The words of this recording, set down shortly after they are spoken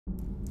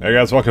Hey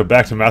guys, welcome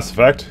back to Mass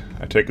Effect.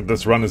 I take it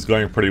this run is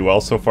going pretty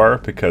well so far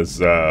because,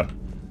 I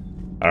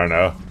don't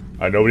know.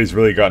 Nobody's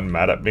really gotten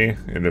mad at me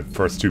in the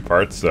first two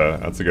parts, so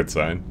that's a good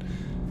sign.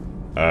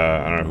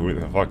 I don't know, who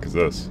the fuck is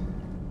this?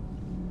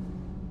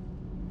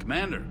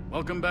 Commander,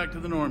 welcome back to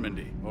the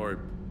Normandy. Or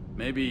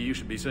maybe you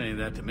should be saying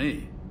that to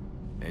me.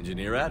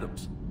 Engineer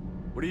Adams,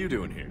 what are you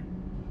doing here?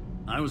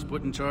 I was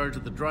put in charge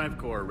of the drive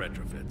core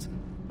retrofits.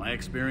 My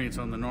experience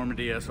on the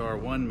Normandy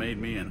SR-1 made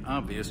me an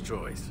obvious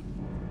choice.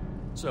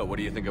 So, what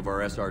do you think of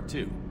our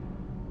SR-2?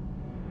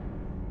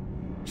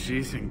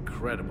 She's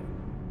incredible.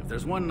 If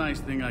there's one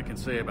nice thing I can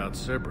say about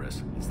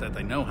Cerberus, it's that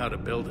they know how to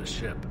build a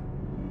ship.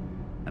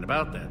 And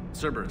about that,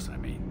 Cerberus, I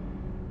mean,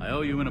 I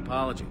owe you an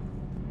apology.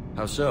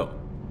 How so?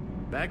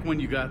 Back when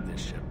you got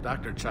this ship,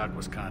 Dr. Chalk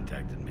was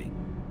contacting me,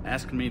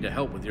 asking me to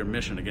help with your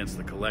mission against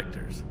the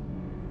Collectors.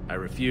 I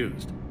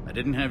refused. I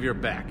didn't have your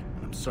back,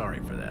 and I'm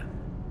sorry for that.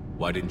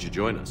 Why didn't you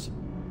join us?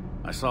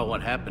 I saw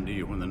what happened to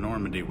you when the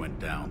Normandy went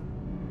down.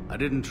 I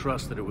didn't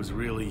trust that it was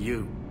really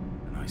you,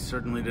 and I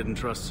certainly didn't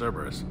trust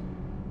Cerberus.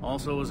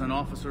 Also, as an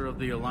officer of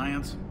the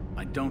Alliance,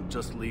 I don't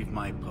just leave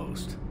my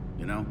post,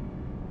 you know?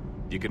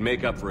 You can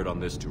make up for it on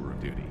this tour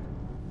of duty.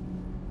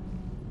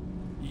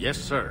 Yes,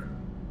 sir.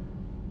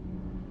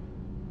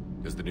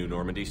 Does the new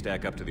Normandy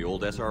stack up to the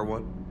old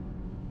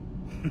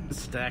SR-1?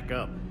 Stack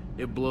up.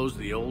 It blows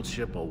the old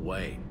ship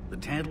away. The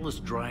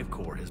Tantalus drive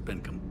core has been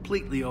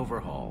completely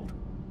overhauled.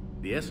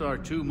 The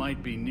SR-2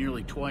 might be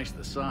nearly twice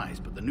the size,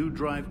 but the new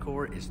drive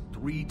core is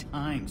 3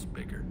 times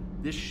bigger.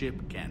 This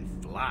ship can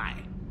fly.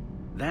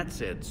 That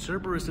said,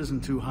 Cerberus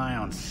isn't too high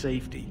on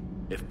safety.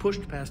 If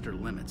pushed past her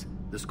limits,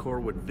 this core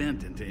would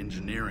vent into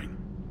engineering.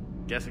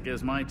 Guess it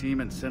gives my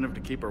team incentive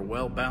to keep her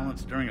well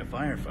balanced during a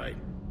firefight.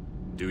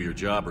 Do your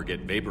job or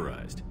get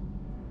vaporized.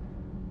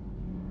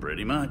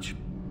 Pretty much.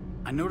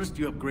 I noticed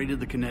you upgraded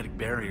the kinetic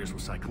barriers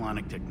with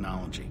cyclonic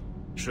technology.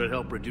 Should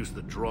help reduce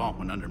the draw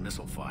when under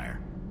missile fire.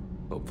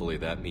 Hopefully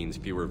that means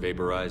fewer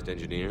vaporized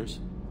engineers?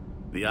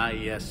 The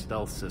IES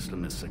stealth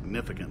system is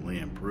significantly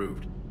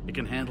improved. It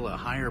can handle a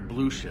higher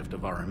blue shift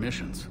of our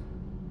emissions.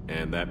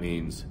 And that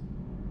means?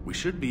 We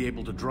should be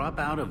able to drop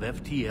out of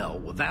FTL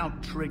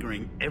without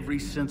triggering every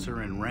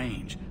sensor in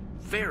range.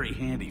 Very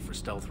handy for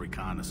stealth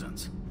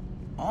reconnaissance.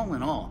 All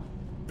in all,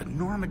 the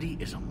Normandy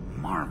is a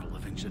marvel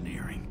of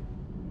engineering.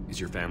 Is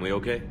your family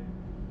okay?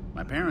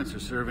 My parents are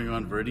serving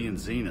on Viridian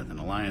Zenith, an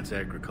Alliance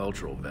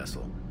agricultural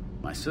vessel.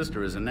 My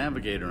sister is a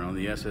navigator on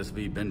the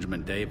SSV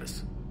Benjamin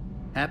Davis.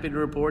 Happy to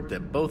report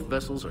that both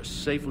vessels are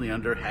safely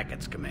under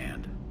Hackett's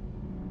command.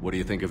 What do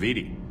you think of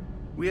Edie?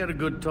 We had a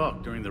good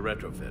talk during the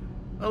retrofit.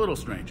 A little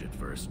strange at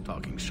first,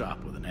 talking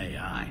shop with an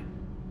AI.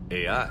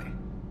 AI?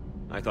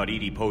 I thought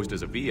Edie posed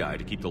as a VI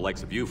to keep the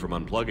likes of you from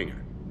unplugging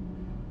her.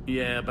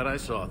 Yeah, but I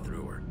saw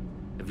through her.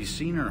 Have you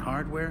seen her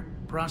hardware?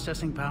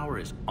 Processing power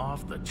is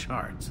off the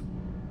charts.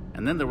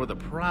 And then there were the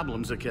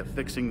problems that kept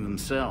fixing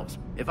themselves.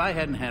 If I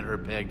hadn't had her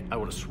pegged, I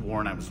would have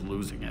sworn I was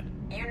losing it.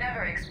 You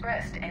never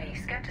expressed any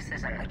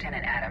skepticism,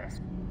 Lieutenant Adams.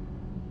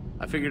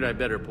 I figured I'd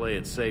better play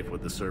it safe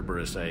with the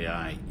Cerberus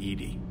AI,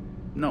 Edie.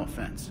 No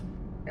offense.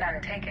 None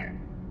taken.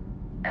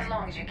 As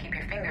long as you keep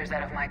your fingers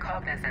out of my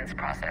cognizance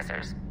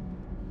processors.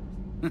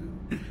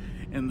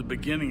 In the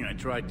beginning, I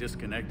tried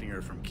disconnecting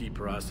her from key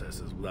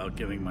processes without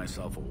giving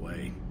myself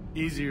away.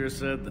 Easier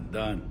said than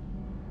done.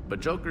 But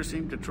Joker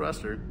seemed to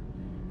trust her,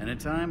 and in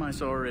time I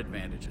saw her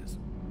advantages.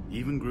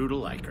 Even grew to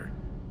like her.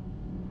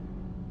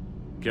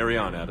 Carry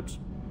on, Adams.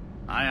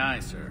 Aye, aye,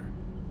 sir.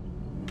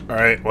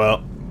 Alright,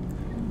 well.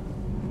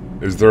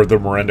 Is there the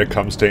Miranda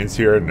cum stains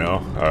here? No?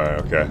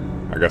 Okay.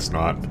 I guess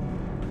not.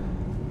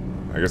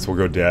 I guess we'll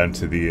go down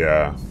to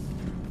the,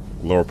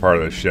 lower part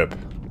of the ship.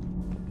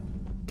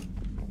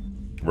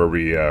 Where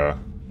we,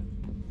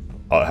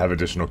 have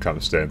additional cum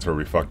stains where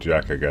we fuck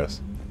Jack, I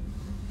guess.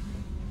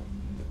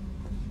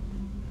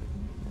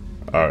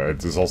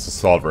 There's also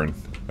Sovereign.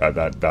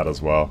 That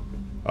as well.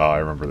 Oh, I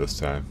remember this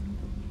time.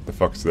 The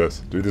fuck's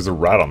this? Dude, there's a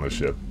rat on this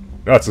ship.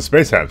 No, it's a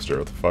space hamster.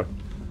 What the fuck?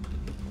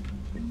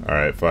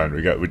 Alright, fine.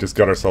 We just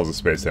got ourselves a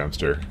space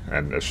hamster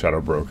and a shadow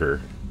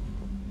broker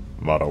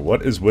model.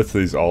 What is with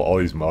all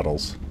these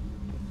models?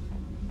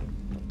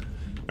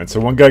 And so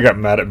one guy got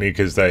mad at me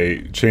because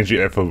they changed the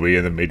FOV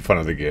and then made fun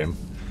of the game.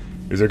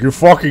 He's like, "You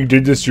fucking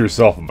did this to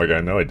yourself." I'm like, "I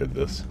know I did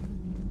this."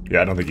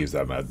 Yeah, I don't think he's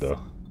that mad though.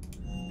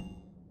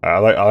 I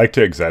like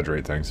to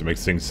exaggerate things. It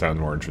makes things sound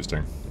more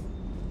interesting.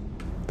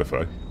 What the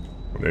fuck?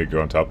 What do you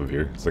go on top of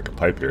here? It's like a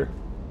pipe here.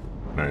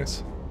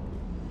 Nice.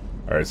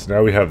 Alright, so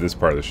now we have this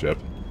part of the ship.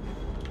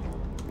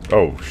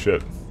 Oh,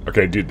 shit.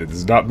 Okay, dude, this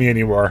is not me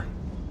anymore.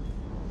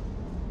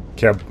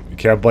 You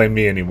can't blame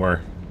me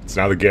anymore. It's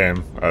now the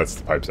game. It's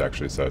the pipes,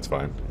 actually, so it's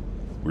fine.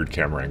 Weird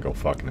camera angle.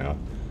 Fuck now.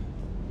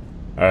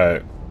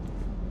 Alright.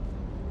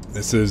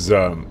 This is,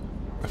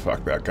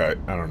 fuck that guy.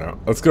 I don't know.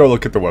 Let's go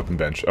look at the weapon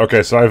bench.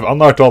 Okay, so I've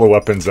unlocked all the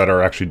weapons that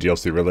are actually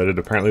DLC related.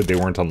 Apparently they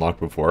weren't unlocked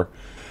before.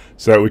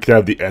 So we could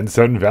have the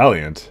N7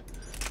 Valiant,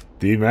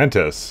 the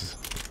Mantis,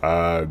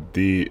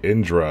 the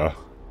Indra.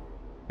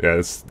 Yeah,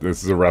 this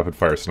is a rapid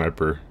fire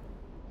sniper.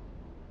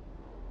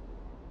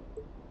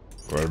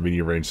 Or a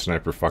medium range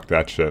sniper, fuck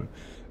that shit.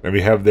 Then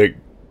we have the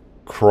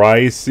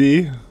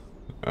Crycy.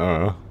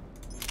 And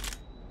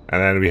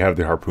then we have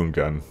the harpoon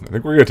gun. I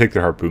think we're gonna take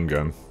the harpoon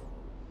gun.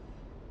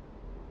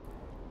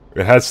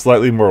 It has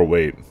slightly more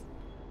weight.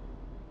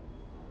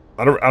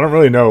 I don't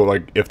really know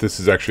like if this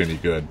is actually any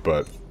good,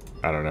 but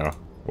I don't know.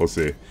 We'll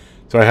see.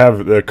 So I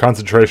have the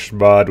concentration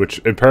mod, which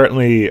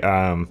apparently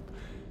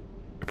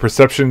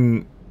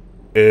perception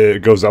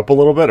it goes up a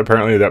little bit.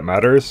 Apparently that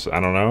matters. I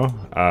don't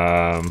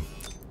know.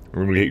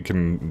 We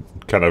can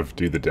kind of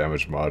do the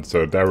damage mod.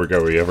 So there we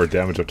go. We have our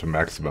damage up to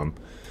maximum.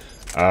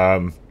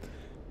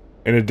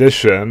 In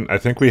addition, I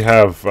think we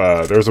have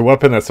there's a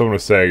weapon that someone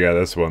was saying. Yeah,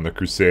 this one, the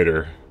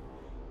Crusader.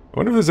 I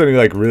wonder if there's any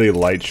like really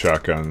light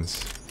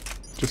shotguns.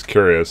 Just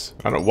curious.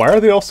 I don't. Why are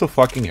they all so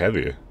fucking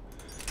heavy?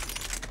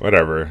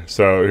 Whatever.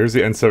 So here's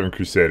the N7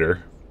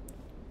 Crusader,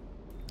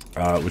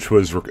 which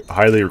was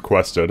highly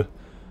requested.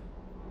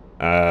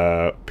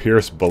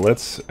 Pierce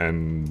bullets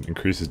and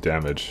increases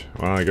damage.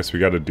 Well, I guess we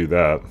got to do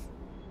that.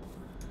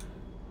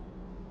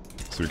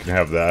 So we can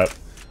have that.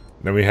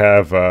 Then we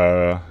have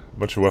a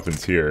bunch of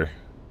weapons here.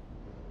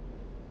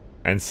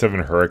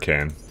 N7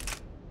 Hurricane.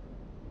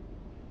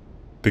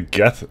 The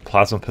Geth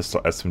Plasma Pistol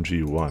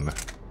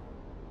SMG-1.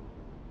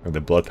 And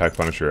the Blood Pack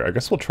Punisher. I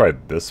guess we'll try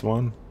this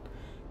one.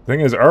 The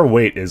thing is, our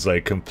weight is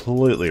like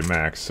completely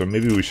maxed, so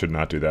maybe we should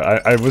not do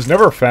that. I was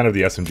never a fan of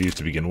the SMGs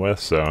to begin with,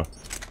 so...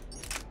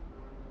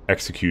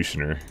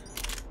 Executioner.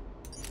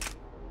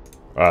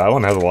 That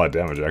one has a lot of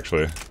damage,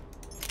 actually.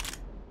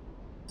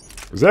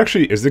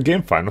 Is the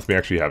game fine with me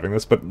actually having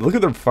this? But look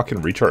at the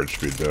fucking recharge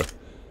speed, though.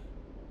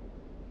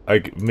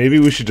 Like, maybe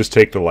we should just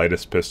take the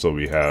lightest pistol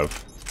we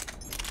have.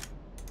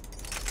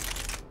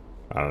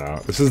 I don't know.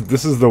 This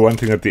is the one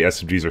thing that the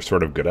SMGs are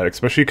sort of good at,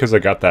 especially because I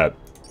got that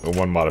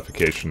one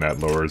modification that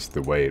lowers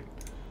the weight.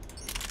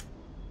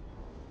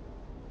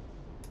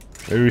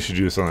 Maybe we should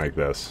do something like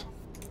this.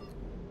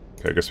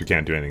 Okay, I guess we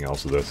can't do anything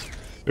else with this.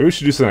 Maybe we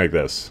should do something like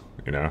this,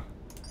 you know?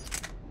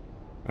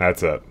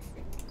 That's it.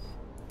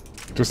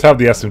 Just have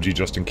the SMG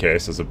just in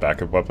case as a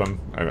backup weapon.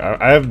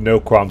 I have no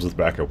qualms with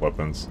backup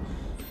weapons.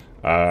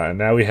 And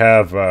now we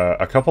have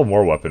a couple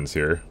more weapons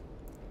here.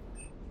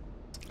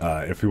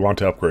 If we want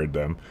to upgrade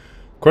them.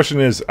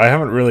 Question is, I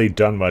haven't really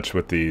done much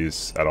with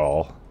these at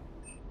all.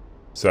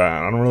 So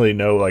I don't really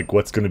know like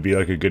what's going to be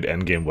like a good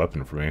endgame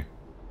weapon for me.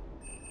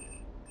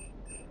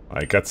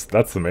 Like that's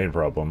the main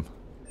problem.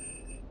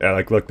 Yeah,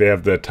 like look, they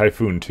have the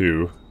Typhoon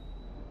 2.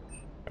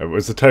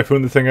 Was the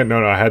Typhoon the thing?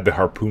 No, I had the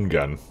harpoon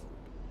gun.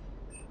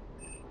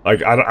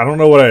 Like I don't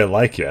know what I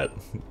like yet,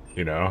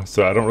 you know.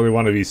 So I don't really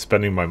want to be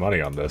spending my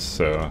money on this.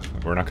 So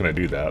we're not going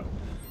to do that.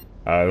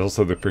 There's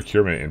also the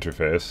procurement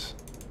interface.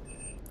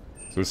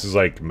 So this is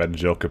like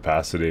metagel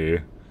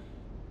capacity,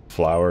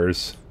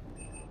 flowers,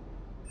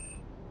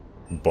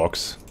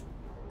 books.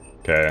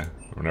 Okay,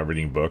 we're not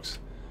reading books.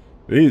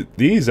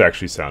 These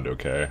actually sound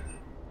okay.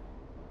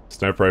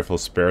 Sniper rifle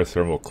spare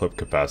thermal clip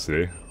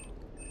capacity.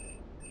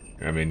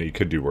 I mean, you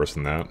could do worse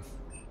than that.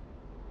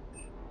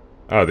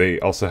 Oh, they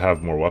also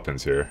have more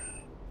weapons here.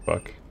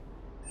 Fuck.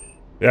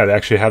 Yeah, they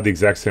actually have the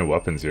exact same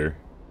weapons here.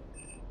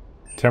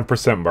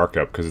 10%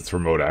 markup because it's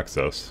remote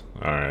access.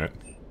 Alright.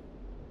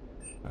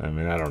 I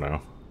mean, I don't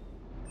know.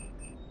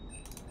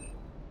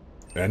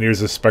 And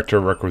here's the Spectre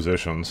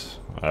requisitions,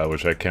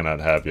 which I cannot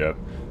have yet.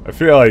 I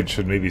feel I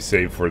should maybe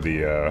save for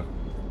the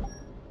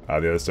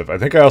other stuff. I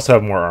think I also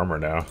have more armor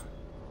now.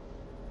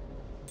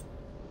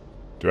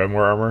 Do I have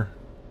more armor?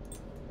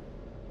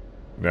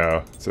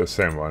 No, it's the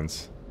same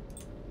ones.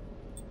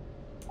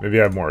 Maybe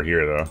I have more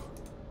here, though.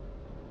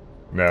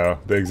 No,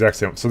 the exact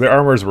same. So the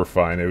armors were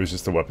fine, it was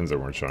just the weapons that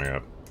weren't showing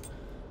up.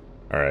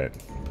 Alright.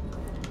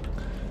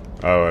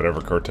 Oh,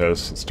 whatever,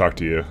 Cortez. Let's talk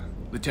to you.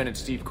 Lieutenant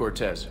Steve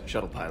Cortez,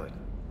 shuttle pilot.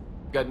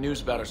 Got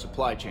news about our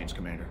supply chains,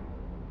 Commander.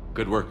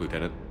 Good work,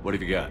 Lieutenant. What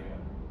have you got?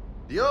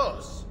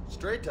 Dios!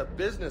 Straight to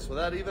business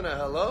without even a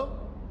hello?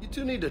 You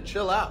two need to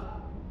chill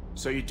out.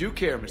 So you do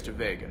care, Mr.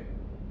 Vega?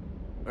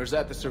 Or is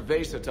that the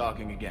Cerveza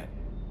talking again?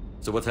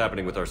 So what's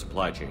happening with our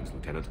supply chains,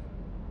 Lieutenant?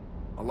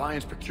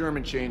 Alliance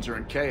procurement chains are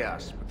in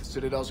chaos, but the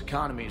Citadel's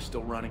economy is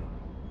still running.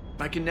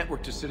 I can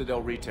network to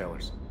Citadel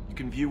retailers. You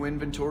can view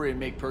inventory and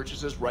make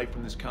purchases right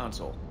from this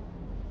console.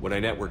 When I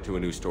network to a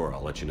new store,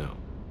 I'll let you know.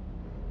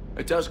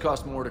 It does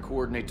cost more to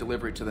coordinate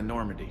delivery to the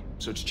Normandy,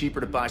 so it's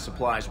cheaper to buy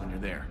supplies when you're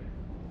there.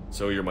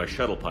 So you're my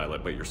shuttle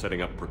pilot, but you're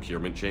setting up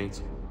procurement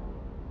chains?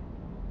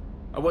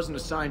 I wasn't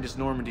assigned as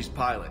Normandy's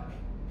pilot.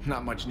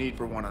 Not much need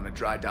for one on a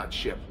dry dock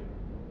ship.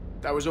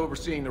 I was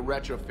overseeing the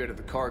retrofit of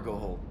the cargo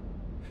hold.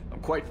 I'm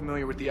quite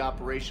familiar with the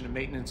operation and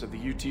maintenance of the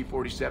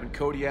UT-47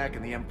 Kodiak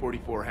and the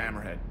M44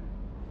 Hammerhead.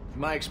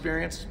 From my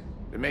experience,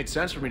 it made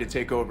sense for me to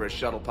take over as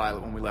shuttle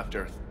pilot when we left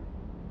Earth.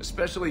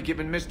 Especially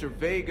given Mr.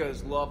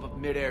 Vega's love of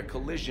mid-air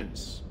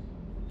collisions.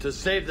 To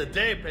save the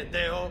day,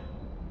 pendejo.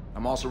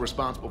 I'm also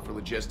responsible for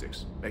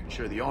logistics, making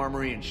sure the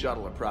armory and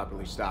shuttle are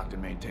properly stocked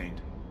and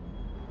maintained.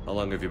 How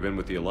long have you been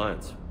with the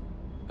Alliance?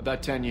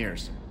 About 10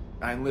 years.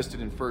 I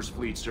enlisted in First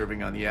Fleet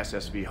serving on the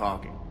SSV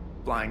Hawking,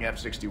 flying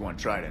F-61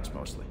 Tridents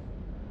mostly.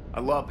 I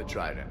love the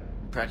Trident.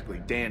 practically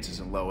dances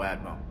in low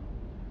atmo.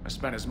 I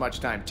spent as much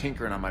time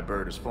tinkering on my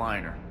bird as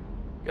flying her.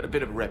 Got a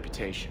bit of a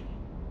reputation.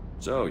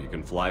 So, you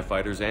can fly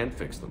fighters and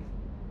fix them.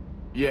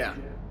 Yeah,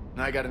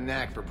 and I got a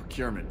knack for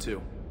procurement,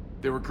 too.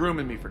 They were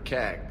grooming me for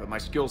CAG, but my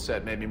skill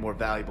set made me more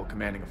valuable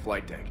commanding a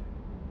flight deck.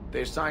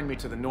 They assigned me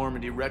to the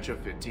Normandy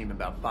retrofit team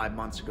about 5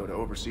 months ago to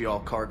oversee all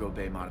cargo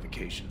bay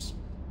modifications.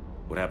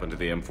 What happened to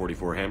the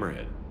M44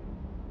 Hammerhead?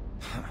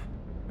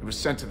 It was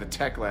sent to the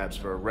tech labs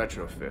for a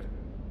retrofit.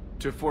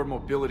 To afford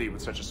mobility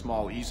with such a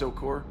small ESO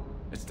core,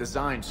 its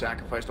design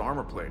sacrificed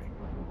armor plating.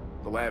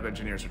 The lab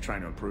engineers are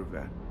trying to improve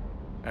that.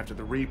 After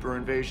the Reaper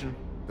invasion,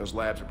 those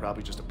labs are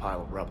probably just a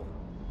pile of rubble.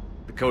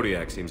 The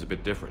Kodiak seems a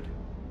bit different.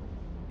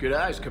 Good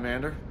eyes,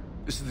 Commander.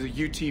 This is the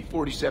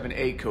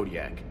UT-47A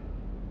Kodiak.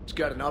 It's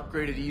got an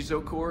upgraded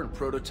ESO core and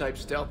prototype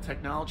stealth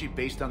technology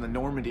based on the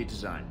Normandy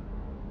design.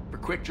 For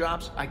quick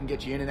drops, I can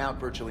get you in and out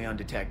virtually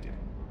undetected.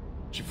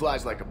 She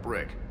flies like a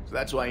brick, so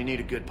that's why you need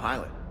a good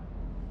pilot.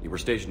 You were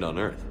stationed on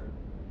Earth.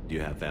 Do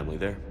you have family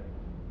there?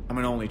 I'm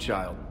an only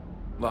child.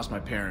 Lost my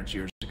parents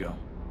years ago.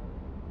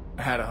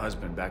 I had a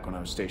husband back when I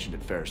was stationed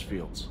at Ferris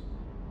Fields.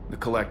 The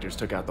collectors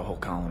took out the whole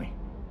colony.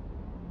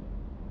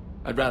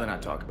 I'd rather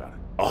not talk about it.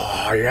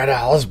 Oh, you had a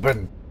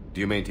husband.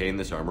 Do you maintain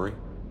this armory?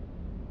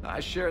 I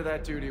share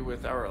that duty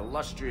with our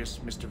illustrious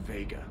Mr.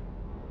 Vega.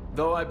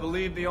 Though I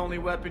believe the only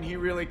weapon he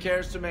really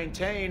cares to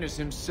maintain is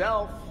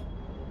himself.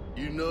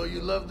 You know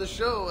you love the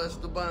show,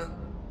 Esteban.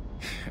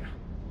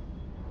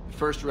 The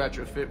first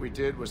retrofit we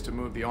did was to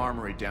move the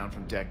armory down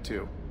from Deck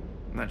 2.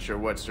 I'm not sure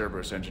what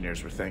Cerberus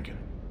engineers were thinking.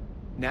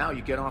 Now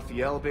you get off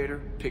the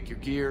elevator, pick your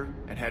gear,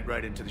 and head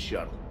right into the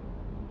shuttle.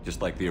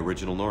 Just like the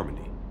original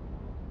Normandy.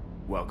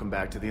 Welcome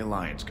back to the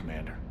Alliance,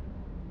 Commander.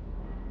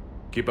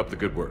 Keep up the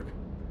good work.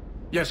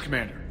 Yes,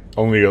 Commander.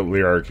 Only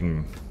Liara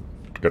can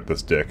get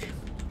this dick.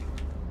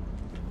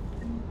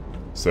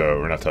 So,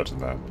 we're not touching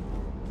that.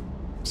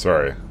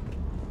 Sorry.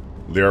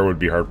 Liara would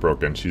be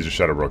heartbroken. She's a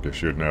Shadowbrook if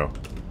she would know.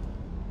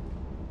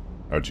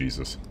 Oh,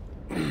 Jesus.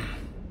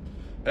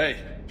 Hey,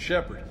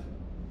 Shepard.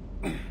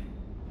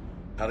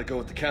 How'd it go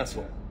with the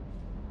council?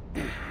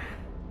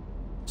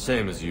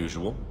 Same as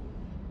usual.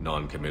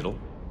 Non-committal.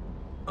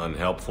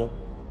 Unhelpful.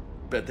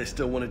 Bet they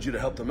still wanted you to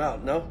help them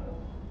out, no?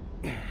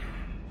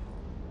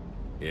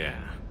 Yeah.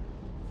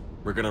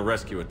 We're gonna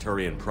rescue a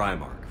Turian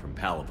Primarch from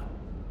Paladin.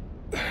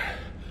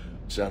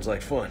 Sounds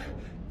like fun.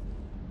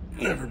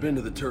 Never been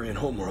to the Turian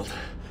homeworld.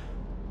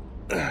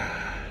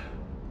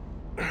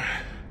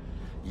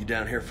 You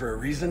down here for a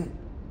reason?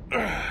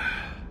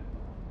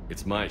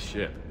 It's my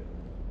ship.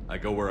 I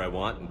go where I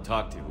want and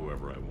talk to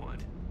whoever I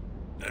want.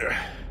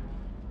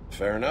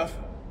 Fair enough.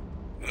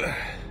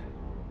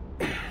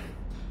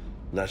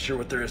 Not sure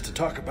what there is to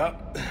talk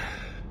about.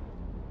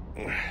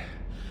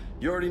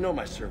 You already know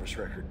my service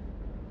record.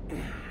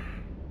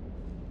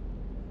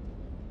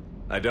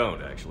 I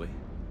don't, actually.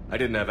 I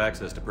didn't have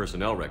access to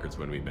personnel records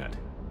when we met.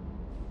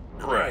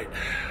 Right.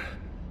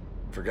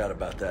 Forgot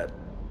about that.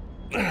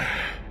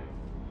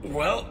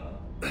 Well...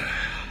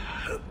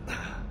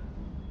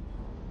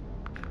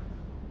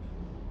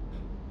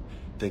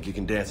 Think you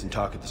can dance and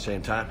talk at the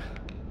same time?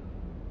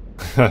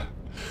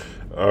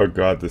 Oh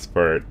god, this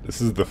part.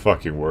 This is the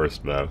fucking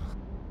worst, man.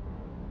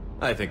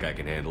 I think I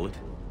can handle it.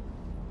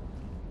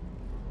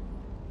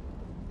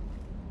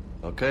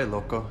 Okay,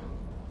 loco.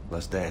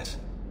 Let's dance.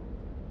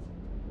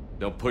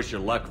 Don't push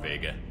your luck,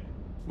 Vega.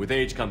 With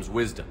age comes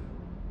wisdom.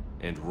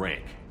 And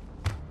rank.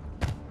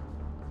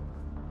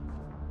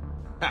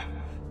 Ha!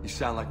 You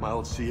sound like my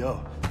old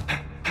CO.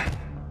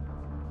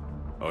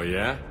 Oh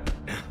yeah?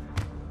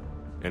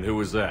 And who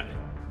was that?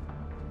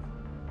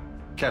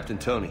 Captain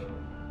Tony.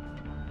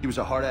 He was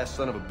a hard-ass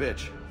son of a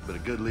bitch, but a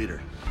good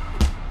leader.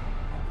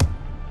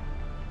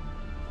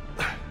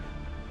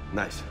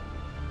 Nice.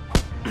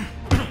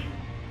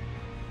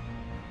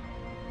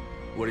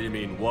 What do you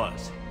mean,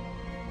 was?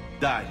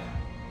 Died.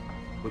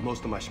 With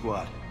most of my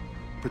squad.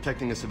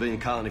 Protecting a civilian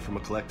colony from a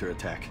collector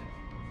attack.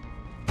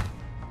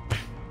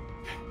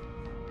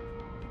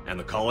 And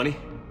the colony?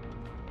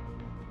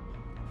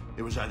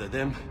 It was either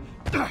them,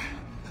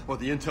 or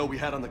the intel we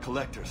had on the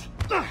collectors.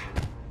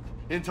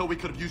 Intel we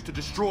could have used to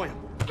destroy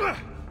them.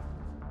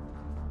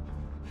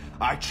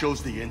 I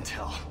chose the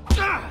intel.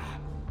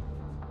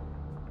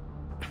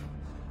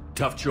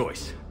 Tough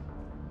choice.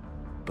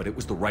 But it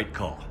was the right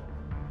call.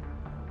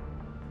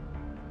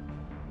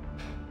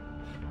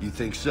 You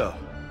think so?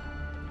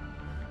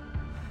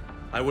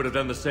 I would have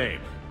done the same.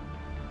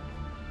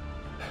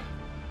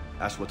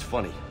 That's what's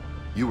funny.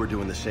 You were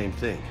doing the same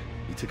thing.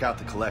 You took out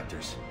the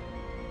collectors.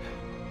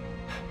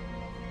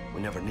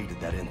 We never needed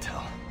that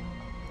intel.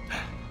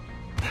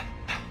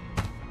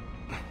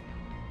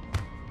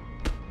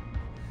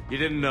 You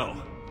didn't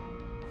know.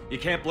 You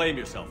can't blame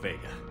yourself,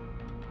 Vega.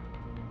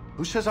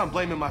 Who says I'm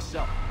blaming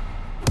myself?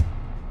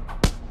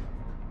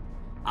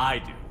 I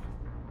do.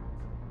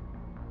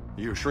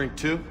 You a shrink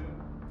too?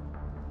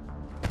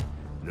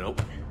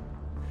 Nope.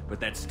 But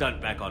that stunt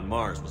back on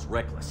Mars was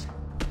reckless.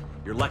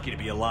 You're lucky to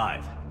be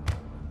alive.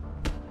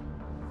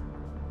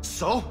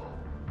 So?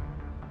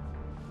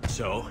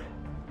 So,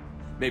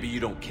 Maybe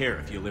you don't care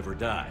if you live or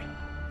die.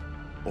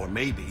 Or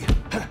maybe...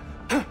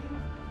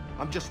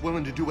 I'm just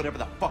willing to do whatever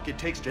the fuck it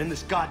takes to end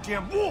this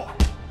goddamn war!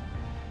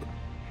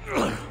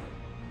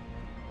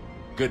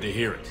 Good to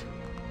hear it.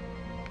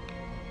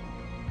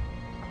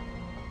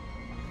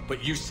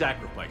 But you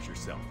sacrifice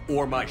yourself,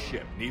 or my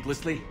ship,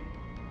 needlessly?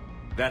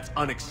 That's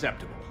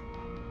unacceptable.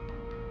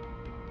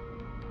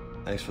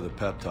 Thanks for the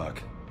pep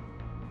talk.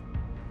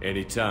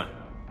 Anytime.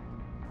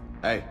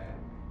 Hey,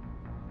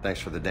 thanks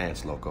for the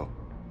dance, Loco.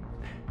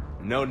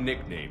 No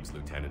nicknames,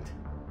 Lieutenant.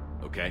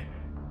 Okay?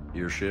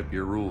 Your ship,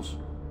 your rules.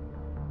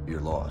 Your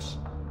loss.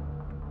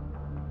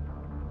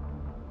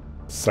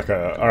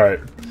 Sucka. Alright.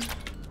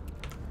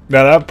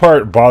 Now that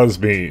part bothers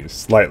me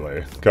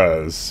slightly,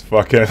 because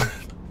fucking...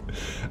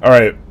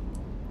 Alright.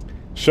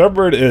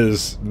 Shepard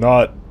is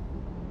not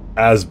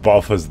as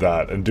buff as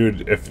that, and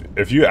dude,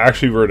 if you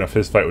actually were in a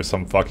fist fight with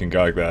some fucking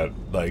guy like that,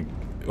 like,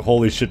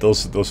 holy shit,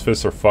 those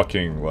fists are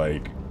fucking,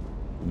 like,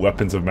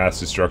 weapons of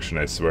mass destruction,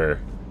 I swear.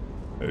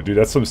 Dude,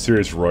 that's some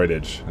serious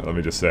roidage, let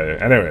me just say.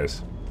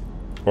 Anyways.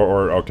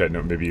 Or okay,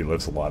 no, maybe he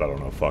lives a lot, I don't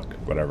know, fuck,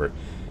 whatever.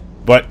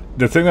 But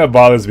the thing that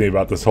bothers me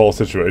about this whole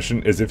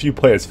situation is if you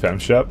play as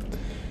FemShep,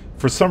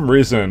 for some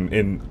reason,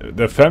 in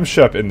the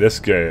FemShep in this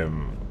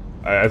game,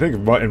 I think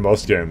in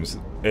most games,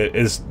 it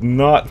is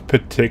not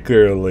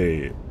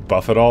particularly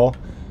buff at all.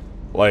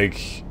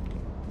 Like,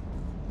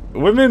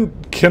 women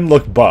can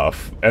look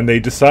buff, and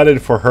they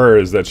decided for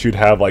hers that she'd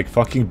have, like,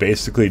 fucking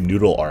basically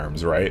noodle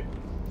arms, right?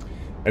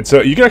 And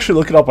so you can actually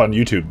look it up on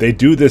YouTube. They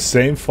do this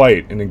same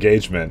fight in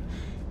Engagement,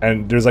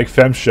 and there's, like,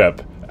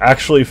 FemShep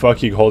actually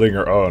fucking holding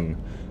her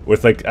own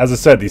with, like, as I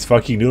said, these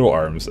fucking noodle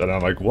arms. And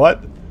I'm like,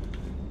 what?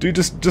 Dude,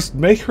 just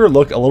make her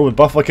look a little bit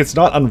buff. Like, it's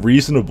not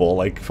unreasonable.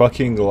 Like,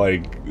 fucking,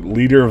 like,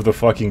 leader of the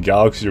fucking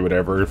galaxy or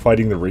whatever,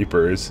 fighting the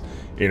Reapers.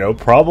 You know,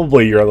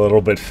 probably you're a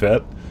little bit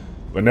fit.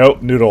 But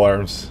nope, noodle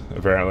arms,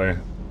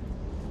 apparently.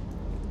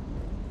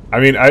 I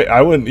mean,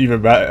 I wouldn't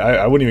even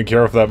I wouldn't even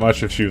care if that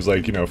much if she was,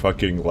 like, you know,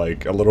 fucking,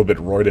 like, a little bit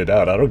roided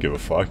out. I don't give a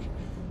fuck.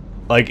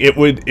 Like, it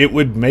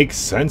would make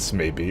sense,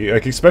 maybe.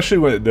 Like, especially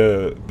when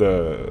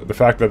the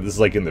fact that this is,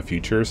 like, in the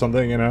future or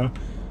something, you know?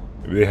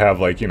 Maybe they have,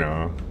 like, you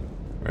know,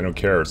 I don't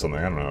care or something,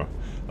 I don't know.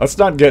 Let's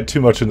not get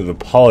too much into the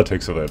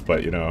politics of it,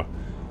 but, you know,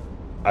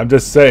 I'm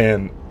just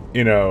saying,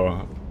 you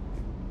know,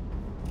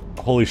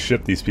 holy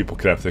shit, these people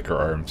could have thicker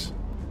arms.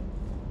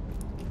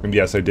 And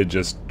yes, I did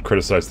just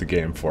criticize the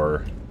game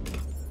for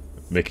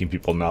making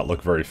people not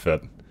look very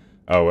fit.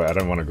 Oh, wait, I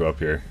don't want to go up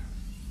here.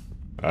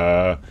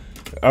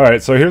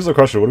 Alright, so here's the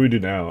question. What do we do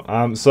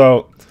now?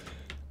 So,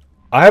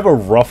 I have a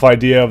rough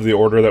idea of the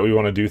order that we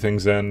want to do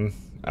things in.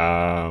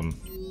 Alright,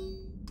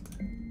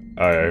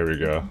 here we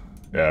go.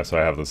 Yeah, so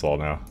I have this all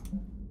now.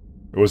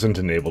 It wasn't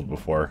enabled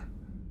before.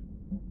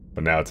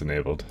 But now it's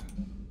enabled.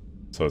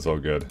 So it's all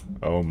good.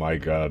 Oh my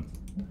god.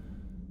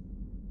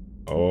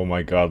 Oh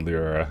my god,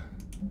 Lyra.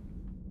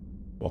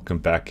 Welcome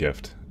back,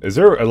 gift. Is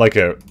there, like,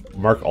 a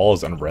mark all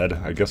as unread?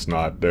 I guess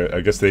not.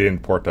 I guess they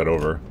didn't port that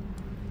over.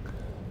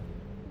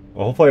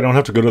 Well, hopefully I don't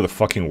have to go to the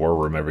fucking war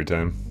room every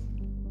time.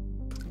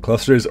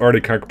 Clusters already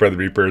conquered by the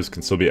Reapers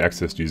can still be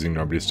accessed using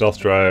Normandy's stealth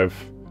drive.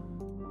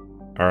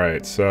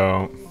 Alright,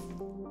 so...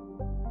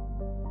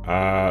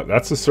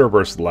 that's the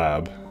Cerberus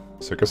lab.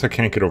 So I guess I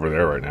can't get over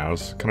there right now. I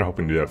was kind of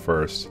hoping to do that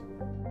first.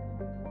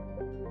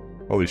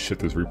 Holy shit,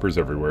 there's Reapers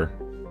everywhere.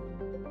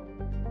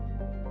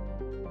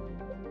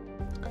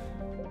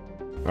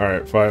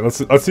 Alright, fine. Let's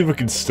see if we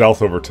can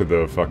stealth over to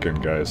the fucking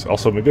guys.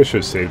 Also, maybe I should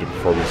have saved it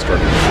before we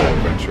started this whole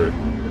adventure.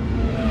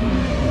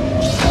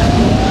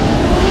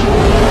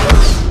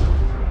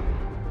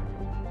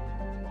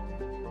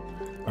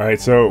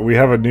 Alright, so we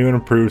have a new and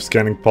improved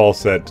scanning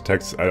pulse that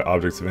detects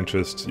objects of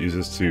interest,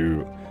 uses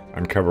to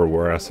uncover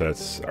war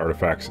assets,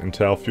 artifacts,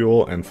 intel,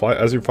 fuel, and fly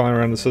as you're flying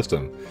around the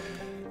system.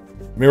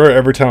 Mirror,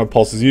 every time a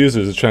pulse is used,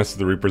 there's a chance that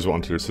the Reapers will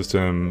enter your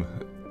system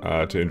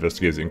to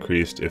investigate is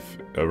increased. If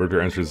a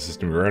Rigger enters the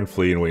system, you're in,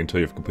 flee, and wait until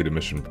you've completed a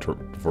mission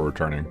before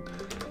returning.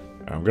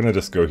 I'm gonna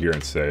just go here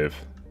and save.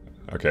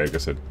 Okay, I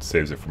guess it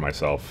saves it for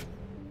myself.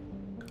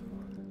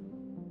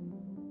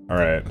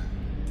 Alright.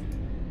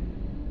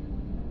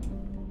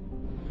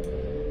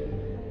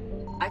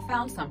 I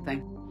found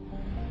something.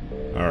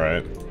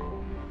 Alright.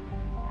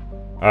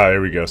 Ah,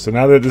 there we go. So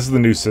now that this is the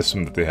new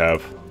system that they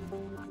have.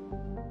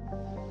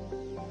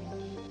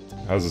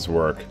 How does this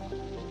work?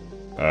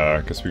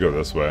 I guess we go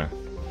this way.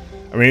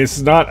 I mean, it's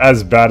not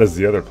as bad as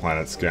the other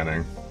planet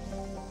scanning.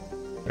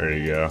 There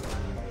you go.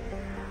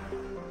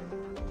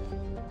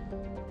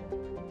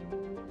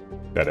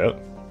 That it?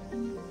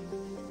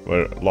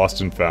 What? Lost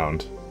and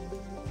found.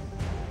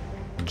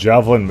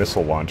 Javelin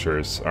missile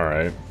launchers.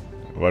 Alright.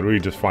 Why do we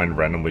just find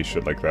randomly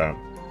shit like that?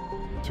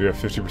 So we have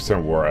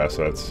 50% war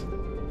assets.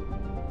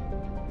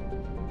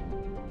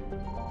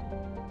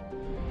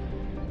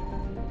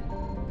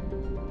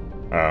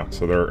 Oh,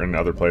 so they're in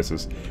other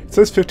places. It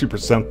says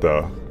 50%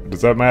 though.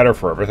 Does that matter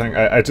for everything?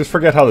 I just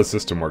forget how the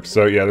system works.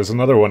 So yeah, there's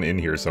another one in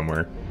here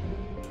somewhere.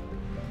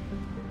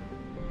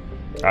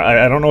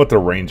 I don't know what the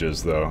range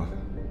is though.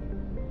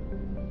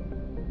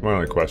 My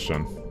only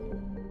question.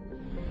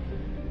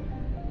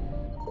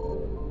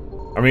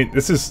 I mean,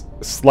 this is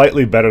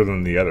slightly better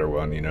than the other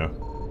one, you know?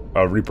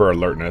 Reaper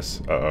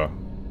alertness. Uh-oh.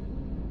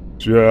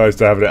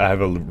 Just I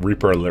have a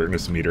Reaper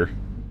alertness meter.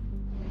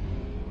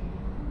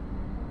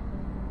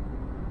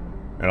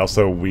 And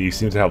also, we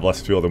seem to have less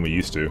fuel than we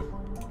used to.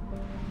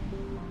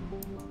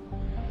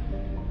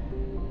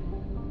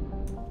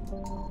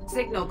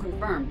 Signal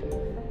confirmed.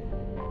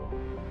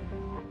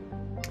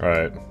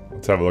 Alright,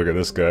 let's have a look at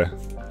this guy.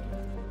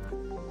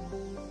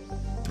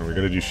 Are we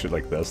gonna do shit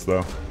like this,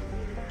 though?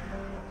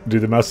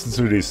 Dude, the mouse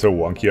sensitivity is so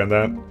wonky on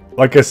that.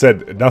 Like I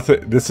said,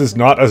 nothing. This is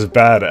not as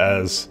bad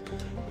as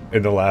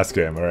in the last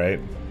game, alright?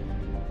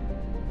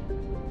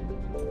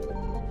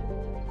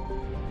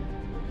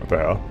 What the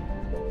hell?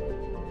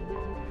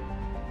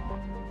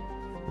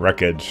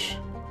 Wreckage.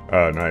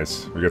 Oh,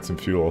 nice. We got some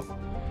fuel.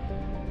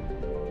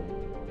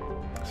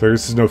 So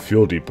this is no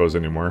fuel depots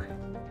anymore.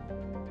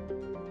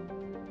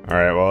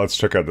 Alright, well, let's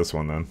check out this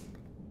one then.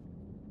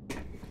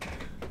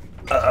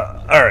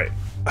 Alright.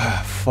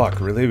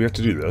 Fuck, really? We have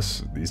to do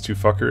this? These two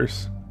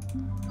fuckers?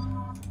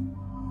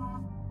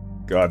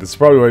 God, this is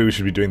probably why we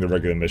should be doing the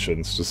regular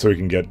missions, just so we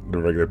can get the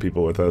regular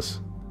people with us.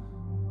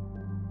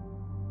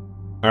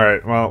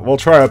 Alright, well, we'll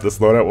try out this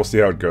loadout, we'll see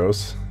how it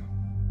goes.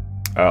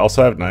 I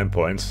also have 9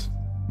 points,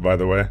 by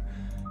the way.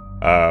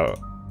 I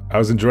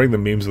was enjoying the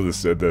memes of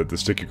this, the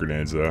sticky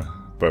grenades, though.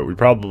 But we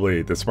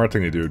probably, the smart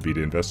thing to do would be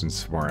to invest in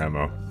some more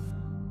ammo.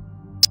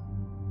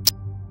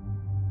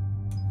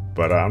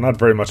 But I'm not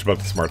very much about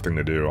the smart thing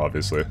to do,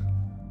 obviously.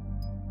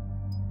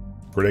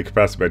 Grenade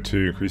capacity by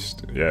 2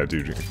 increased. Yeah,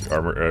 dude,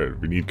 armor.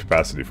 We need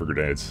capacity for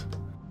grenades.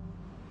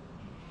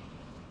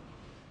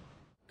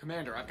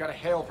 Commander, I've got a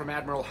hail from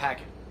Admiral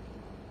Hackett.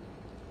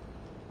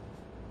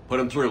 Put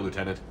him through,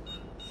 Lieutenant.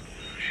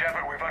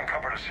 Shepard, we've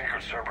uncovered a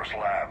secret Cerberus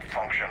lab,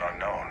 function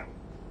unknown.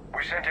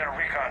 We sent in a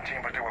recon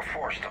team, but they were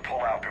forced to pull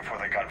out before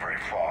they got very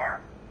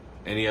far.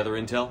 Any other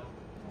intel?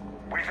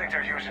 We think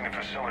they're using the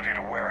facility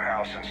to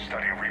warehouse and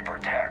study Reaper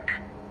tech.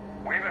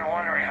 We've been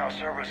wondering how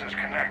Cerberus is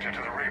connected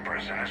to the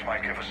Reapers, and this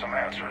might give us some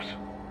answers.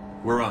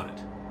 We're on it.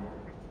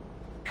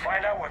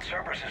 Find out what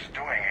Cerberus is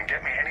doing and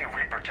get me any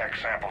Reaper tech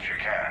samples you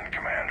can,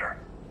 Commander.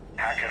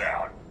 Hack it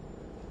out.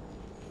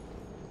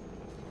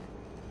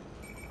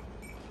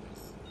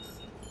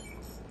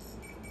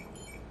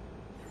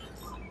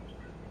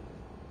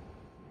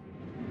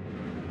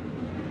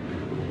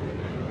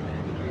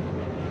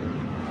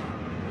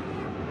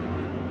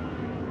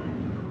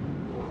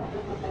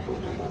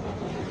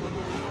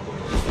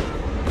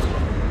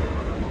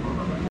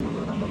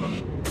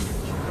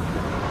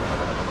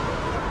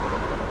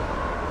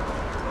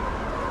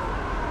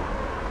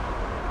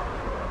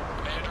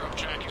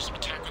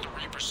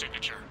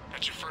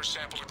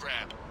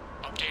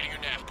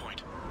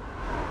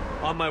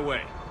 On my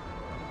way.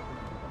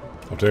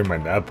 I'm taking my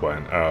nav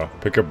plan. Oh,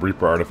 pick up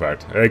Reaper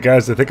artifact. Hey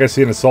guys, I think I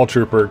see an assault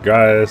trooper,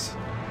 guys.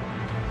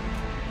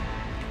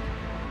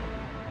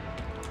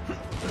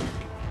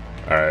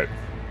 Alright.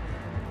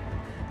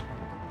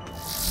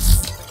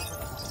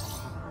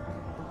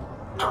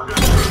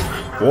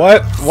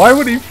 What? Why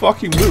would he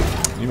fucking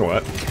move? You know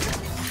what?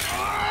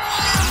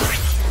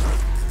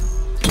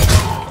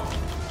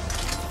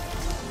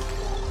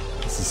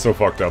 This is so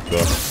fucked up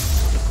though.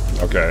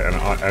 Okay,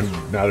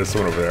 and now there's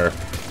someone over there.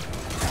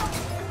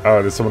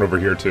 Oh, there's someone over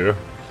here too.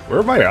 Where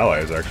are my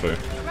allies, actually?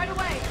 Right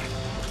away.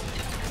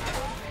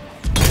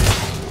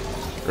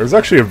 There's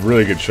actually a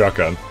really good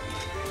shotgun.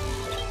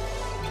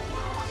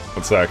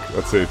 One sec.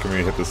 Let's see. Can we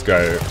hit this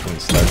guy from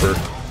the sniper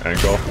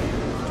angle?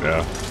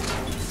 Yeah.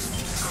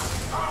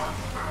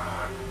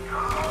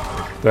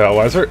 The hell?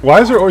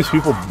 Why is there always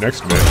people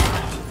next to me?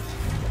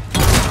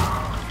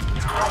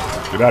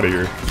 Get out of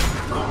here.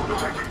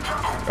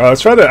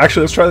 Let's try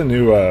the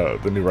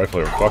new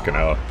rifle. Fucking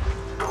hell.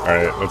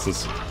 Alright, what's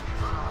this?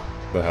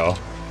 The hell?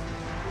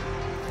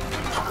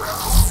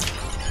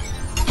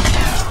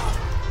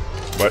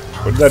 What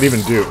did that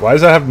even do? Why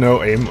does that have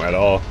no aim at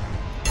all?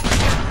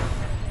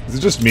 Is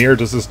it just me, or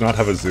does this not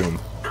have a zoom?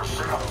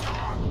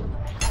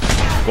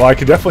 Well, I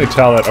can definitely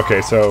tell that.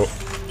 Okay, so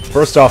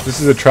first off,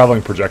 this is a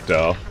traveling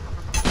projectile.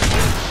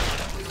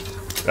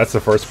 That's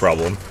the first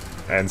problem.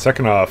 And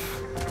second off,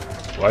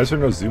 why is there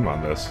no zoom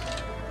on this?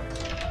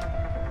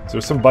 Is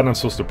there some button I'm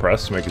supposed to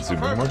press to make it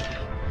zoom in more?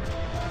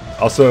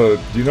 Also,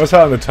 do you notice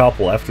how on the top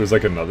left there's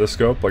like another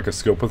scope? Like a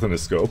scope within a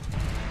scope?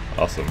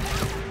 Awesome.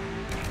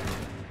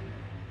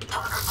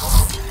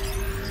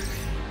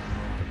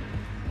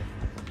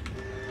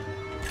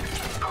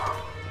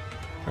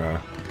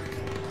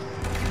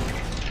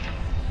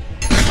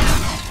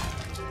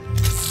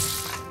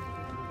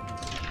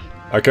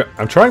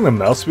 I'm trying the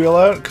mouse wheel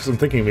out because I'm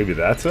thinking maybe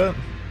that's it.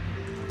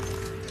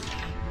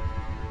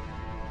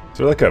 Is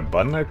there like a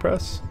button I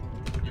press?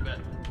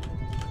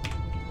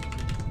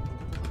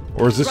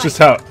 Or is this just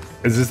how?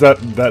 Is this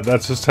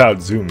that's just how it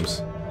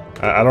zooms?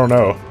 I don't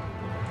know.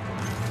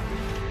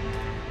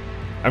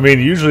 I mean,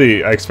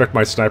 usually I expect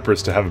my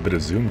snipers to have a bit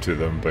of zoom to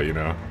them, but you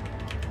know.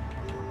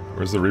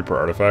 Where's the Reaper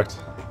artifact?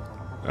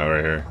 Oh,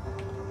 right here.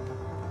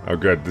 Oh,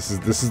 good. This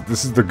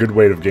is the good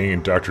way of getting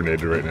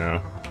indoctrinated right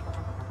now.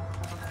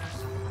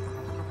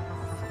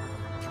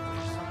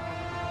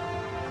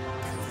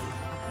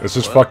 Let's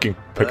just fucking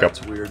pick up.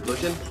 That's weird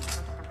looking.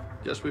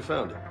 Guess we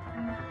found it.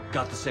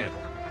 Got the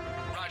sample.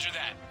 Roger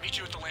that. Meet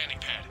you at the landing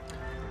pad.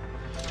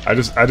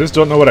 I just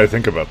don't know what I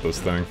think about this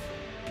thing.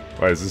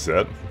 Why is this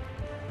it?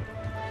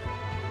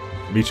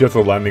 Meet you at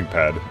the landing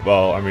pad.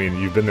 Well, I mean,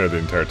 you've been there the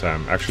entire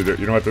time. Actually, there,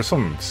 you know what? There's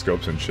some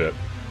scopes and shit.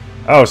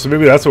 Oh, so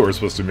maybe that's what we're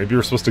supposed to do. Maybe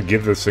we're supposed to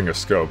give this thing a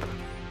scope.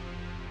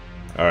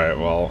 Alright,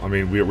 well, I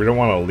mean, we don't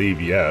want to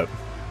leave yet.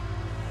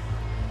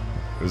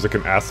 There's like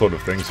an assload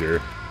of things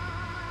here.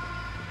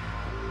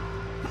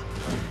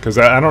 Because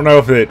I don't know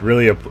if it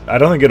really... I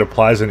don't think it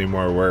applies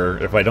anymore where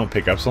if I don't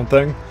pick up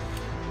something,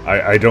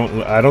 I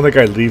don't think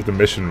I leave the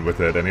mission with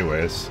it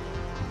anyways.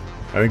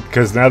 I think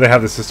because now they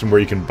have the system where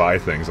you can buy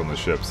things on the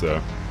ship,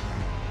 so...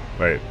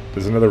 Wait,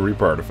 there's another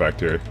Reaper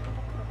artifact here.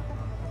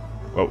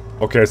 Oh,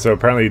 okay, so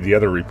apparently the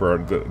other Reaper...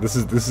 This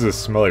is a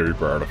smelly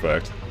Reaper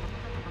artifact.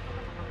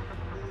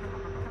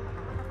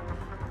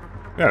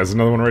 Yeah, there's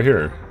another one right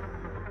here.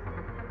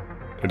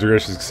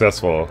 Integration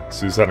successful.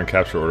 Suicide and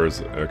capture orders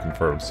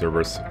confirmed.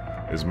 Cerberus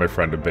is my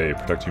friend to Bay.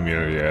 Protect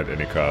humanity at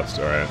any cost.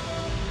 Alright.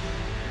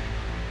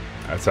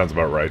 That sounds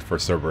about right for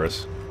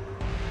Cerberus.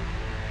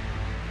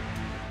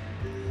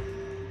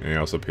 Anything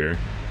else up here?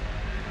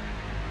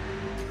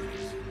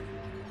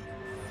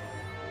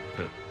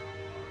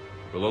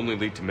 Will only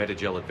lead to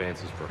metagel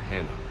advances for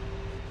Hannah.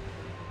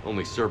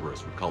 Only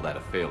Cerberus would call that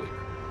a failure.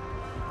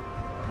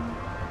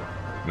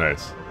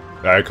 Nice.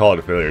 I call it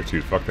a failure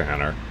too. Fuck the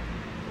Hanar.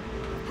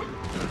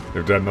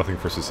 They've done nothing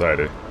for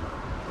society.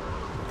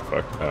 What the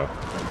fuck? Oh.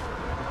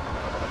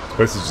 This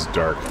place is just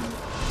dark.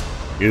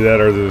 Either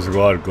that or there's a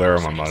lot of glare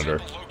on my monitor.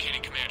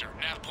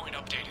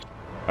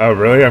 Oh,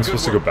 really? I'm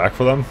supposed to go back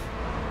for them?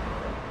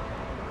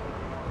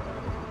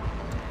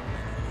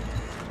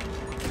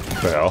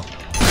 What the hell?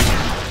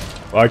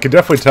 Well, I can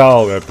definitely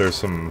tell that there's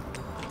some...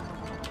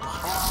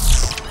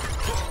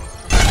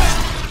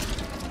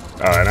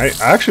 Oh, and I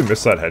actually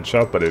missed that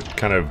headshot, but it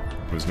kind of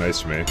was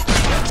nice to me.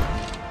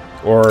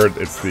 Or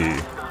it's the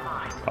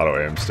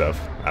auto-aim stuff.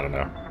 I don't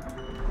know.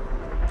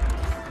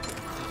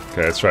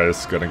 Okay, let's try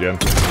this gun again.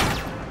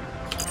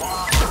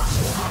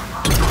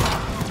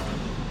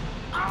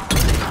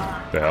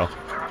 The hell?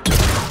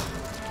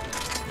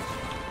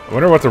 I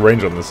wonder what the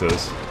range on this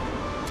is.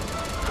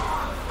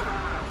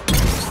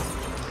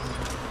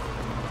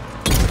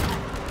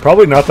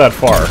 Probably not that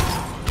far.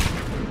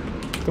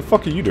 What the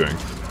fuck are you doing?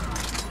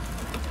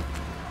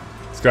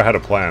 This guy had a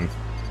plan.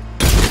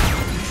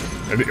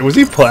 And was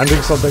he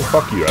planting something?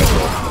 Fuck you,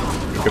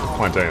 asshole. You don't get to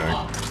plant anything.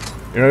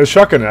 You know, the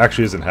shotgun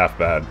actually isn't half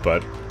bad,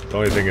 but the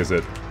only thing is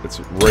that it's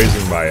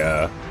raising my,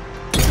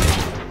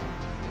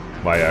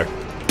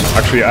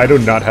 actually, I do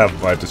not have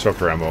my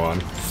disruptor ammo on.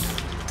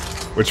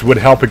 Which would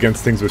help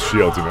against things with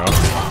shields, you know?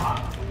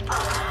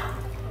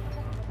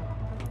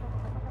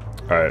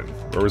 Alright,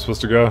 where are we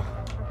supposed to go?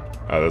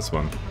 Oh, this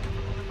one.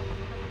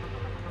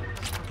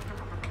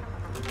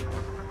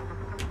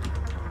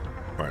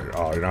 Alright,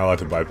 oh, you're not allowed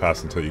to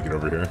bypass until you get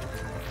over here.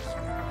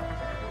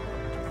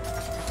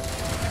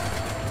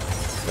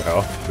 The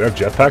hell? They have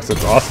jetpacks?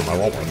 That's awesome, I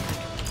want one.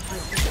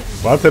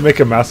 Why don't they make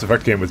a Mass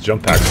Effect game with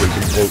jump packs where you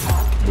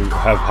can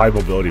have high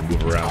mobility and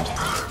move around?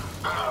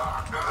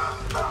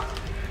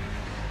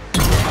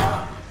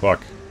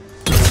 Fuck.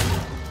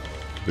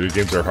 These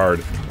games are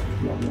hard.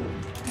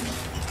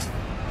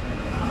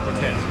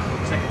 Cortez,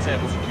 second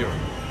sample secure.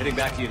 Heading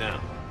back to you now.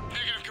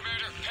 Negative,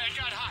 Commander. Pad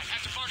got hot.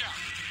 Have to bug out.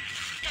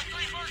 Got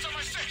 3 birds on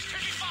my 6.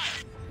 Taking fire.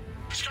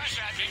 Scratch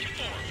that. Make it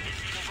 4.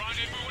 We'll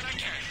rendezvous when I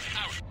can.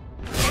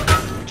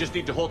 Out. We just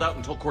need to hold out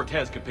until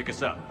Cortez can pick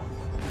us up.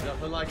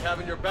 Nothing like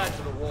having your back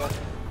to the wall.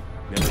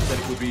 Never said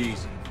it would be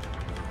easy.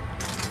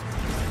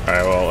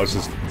 Alright, well, let's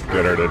just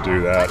get her to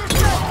do that.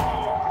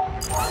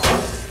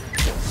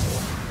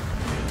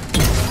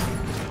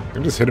 I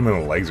can just hit him in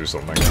the legs or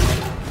something.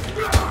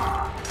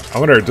 I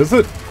wonder, does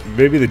it...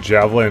 Maybe the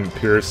javelin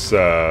pierce...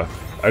 I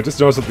just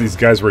noticed that these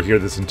guys were here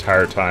this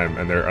entire time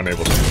and they're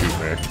unable to shoot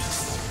me.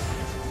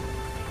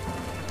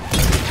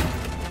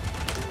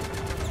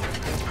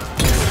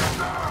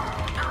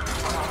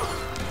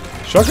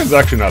 Shotgun's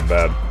actually not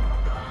bad.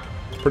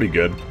 Pretty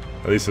good.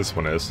 At least this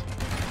one is.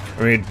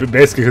 I mean,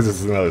 basically because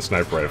it's another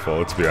sniper rifle,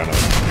 let's be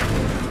honest.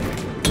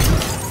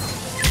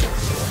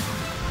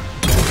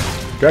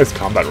 Guy's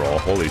combat roll,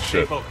 holy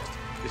shit. Stay focused.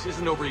 This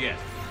isn't over yet.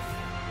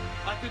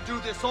 I could do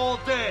this all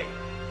day.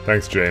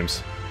 Thanks,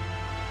 James.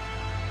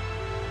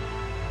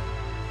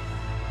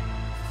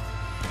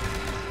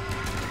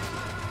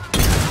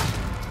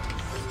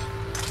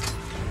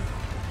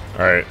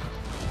 Alright.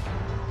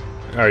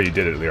 Oh, you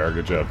did it, Liara.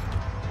 Good job.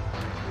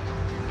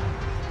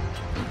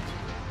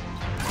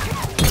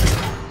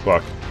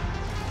 Fuck.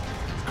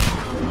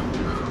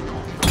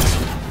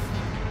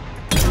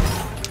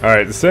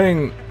 Alright, the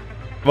thing...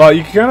 Well,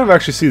 you can kind of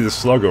actually see the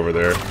slug over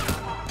there.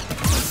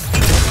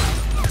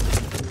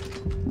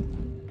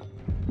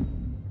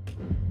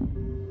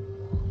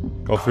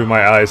 Hopefully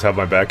my eyes have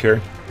my back here.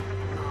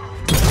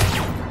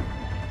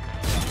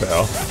 What the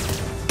hell?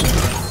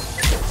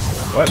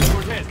 What?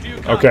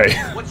 Okay.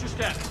 What's your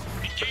status?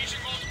 Engaging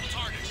multiple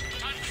targets.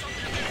 Time for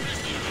something a bit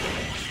risky.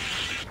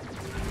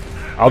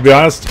 I'll be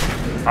honest,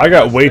 I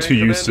got way too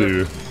used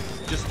to...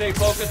 Just stay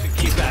focused and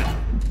keep at it.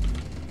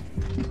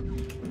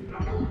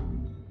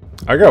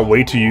 I got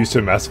way too used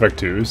to Mass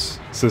Effect 2's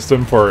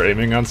system for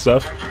aiming on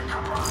stuff.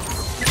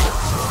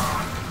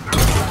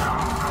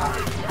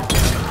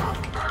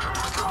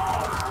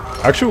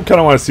 I actually kind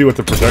of want to see what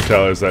the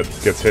projectile is that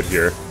gets hit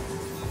here.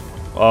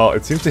 Well,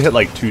 it seems to hit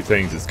like 2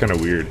 things. It's kind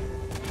of weird.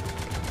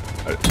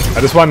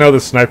 I just want to know the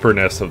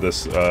sniperness of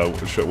this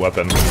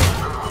weapon.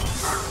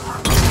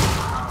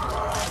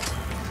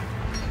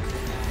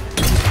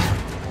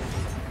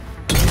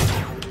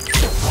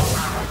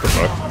 What the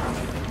fuck?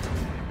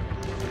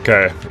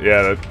 Okay,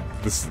 yeah,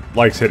 this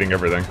likes hitting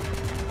everything.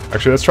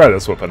 Actually, let's try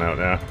this weapon out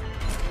now.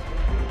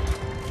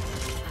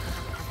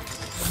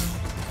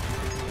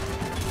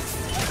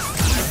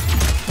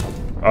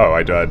 Oh,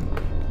 I died.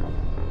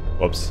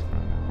 Whoops.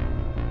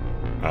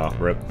 Oh,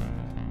 rip.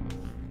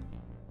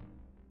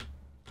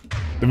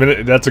 The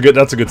minute that's a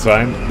good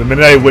sign. The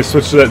minute I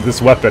switched to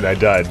this weapon, I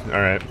died.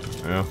 All right.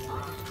 Yeah.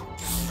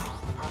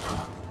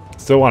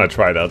 Still want to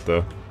try it out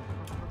though.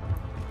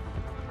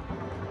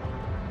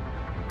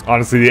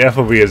 Honestly, the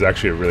FOV is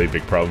actually a really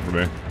big problem for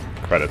me.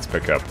 Credits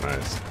pick up,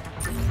 nice.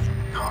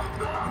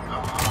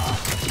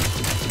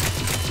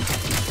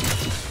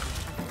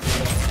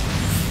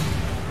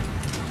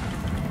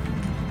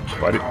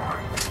 Why did?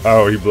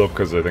 Oh, he blew up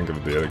because I think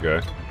of the other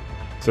guy.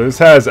 So this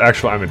has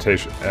actual ammo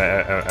limit.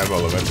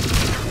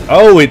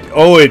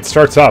 Oh, it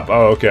starts up.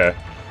 Oh, okay.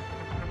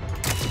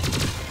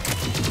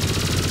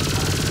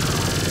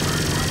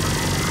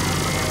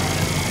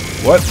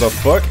 What the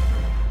fuck?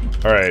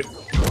 All right.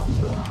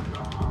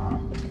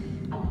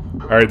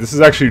 All right, this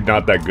is actually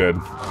not that good.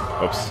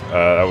 Oops,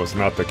 that was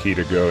not the key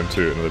to go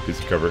into another piece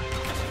of cover.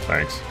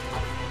 Thanks.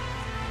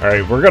 All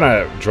right, we're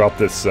gonna drop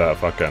this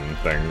fucking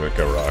thing like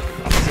a rock.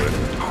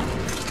 Honestly.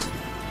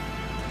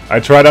 I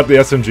tried out the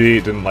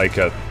SMG, didn't like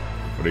it.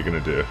 What are you gonna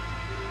do?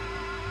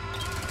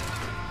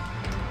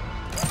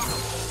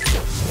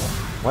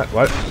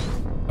 What?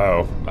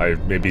 Oh, I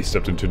maybe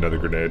stepped into another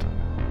grenade.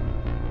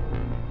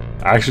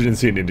 I actually didn't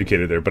see an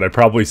indicator there, but I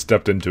probably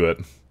stepped into it.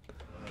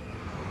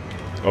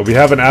 Well, we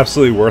have an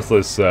absolutely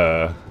worthless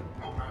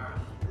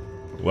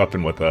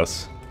weapon with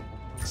us,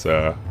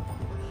 so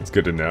it's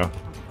good to know.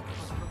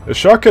 The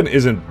shotgun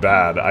isn't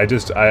bad. I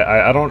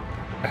don't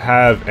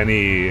have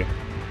any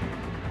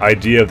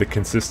idea of the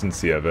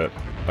consistency of it,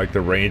 like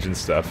the range and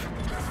stuff.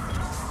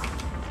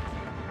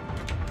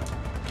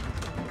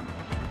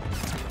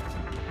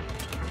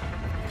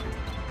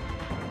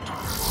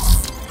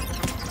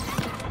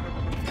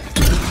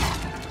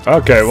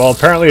 Okay, well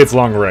apparently it's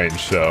long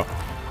range, so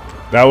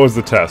that was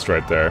the test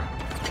right there.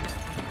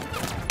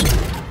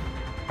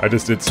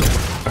 It's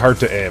hard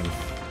to aim.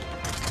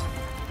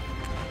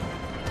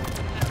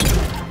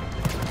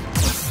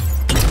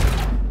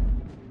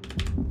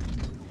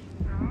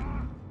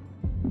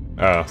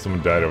 Oh,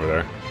 someone died over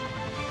there.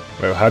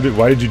 Wait,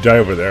 why did you die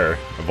over there,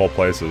 of all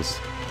places?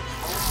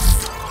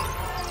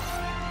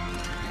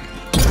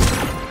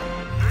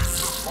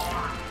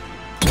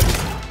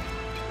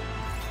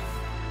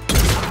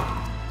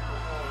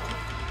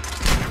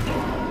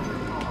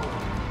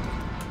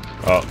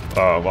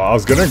 Well, I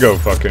was gonna go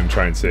fucking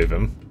try and save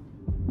him.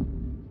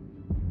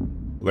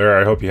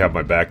 Lara, I hope you have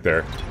my back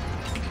there.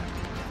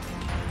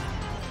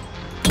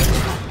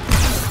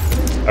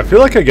 I feel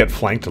like I get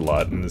flanked a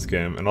lot in this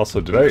game, and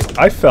also,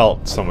 I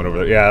felt someone over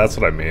there. Yeah, that's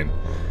what I mean.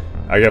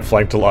 I get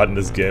flanked a lot in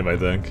this game, I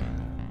think.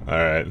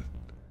 Alright.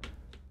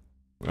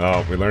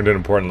 Oh, we learned an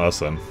important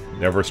lesson.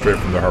 Never stray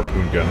from the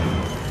harpoon gun.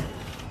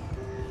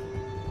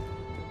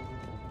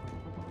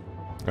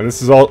 And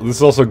this is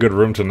also a good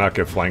room to not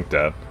get flanked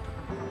at.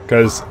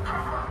 Because,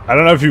 I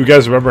don't know if you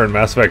guys remember in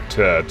Mass Effect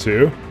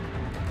 2,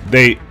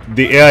 the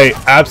AI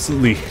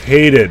absolutely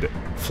hated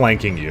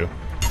flanking you.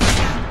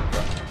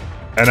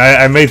 And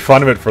I made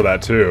fun of it for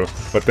that too,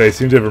 but they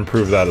seem to have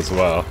improved that as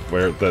well,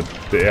 where the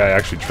AI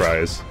actually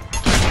tries.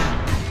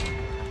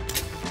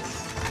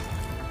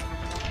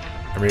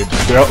 I mean,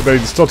 they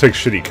still take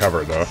shitty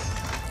cover though.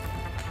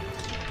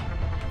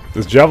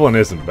 This javelin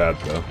isn't bad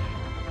though.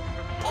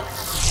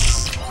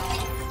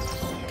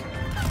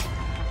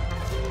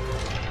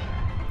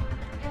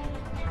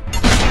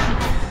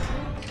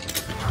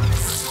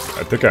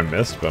 I think I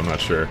missed, but I'm not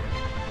sure.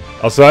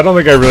 Also, I don't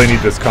think I really need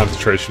this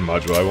concentration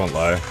module, I won't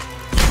lie.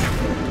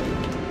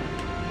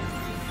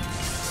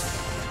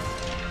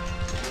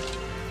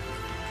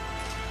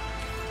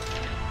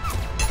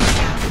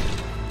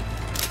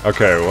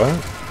 Okay, what?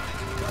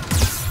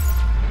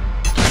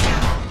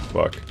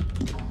 Fuck.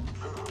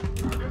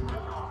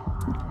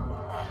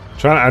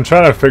 I'm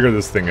trying to figure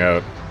this thing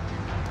out.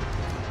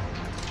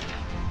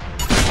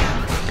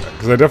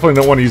 Because I definitely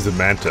don't want to use the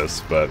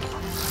Mantis, but...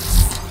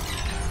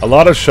 a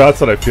lot of shots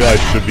that I feel I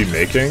should be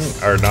making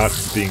are not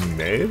being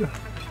made.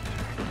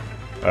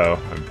 Oh,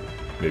 I'm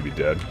maybe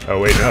dead.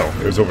 Oh wait, no.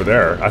 It was over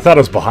there. I thought it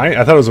was behind.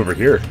 I thought it was over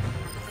here.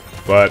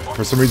 But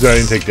for some reason I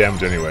didn't take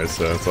damage anyway,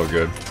 so it's all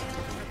good.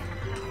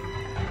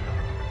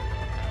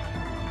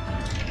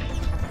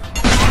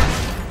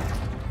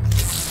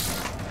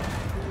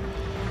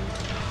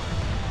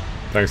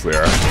 Thanks,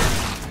 Liara.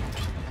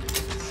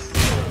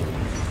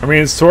 I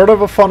mean, it's sort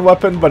of a fun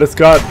weapon, but it's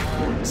got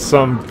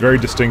some very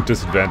distinct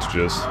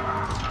disadvantages.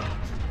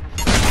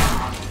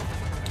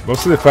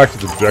 Mostly the fact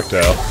it's a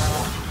projectile.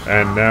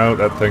 And now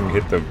that thing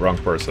hit the wrong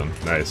person.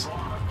 Nice.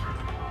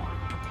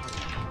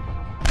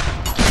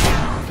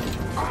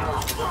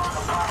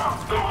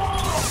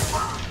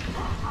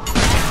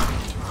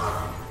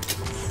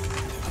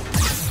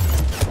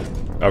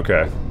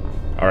 Okay.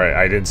 Alright,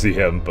 I didn't see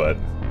him, but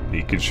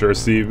he could sure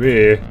see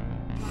me.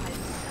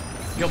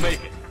 He'll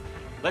make it.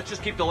 Let's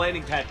just keep the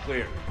landing pad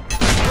clear.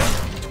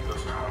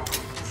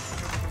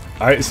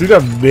 I seem to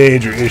have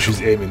major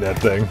issues aiming that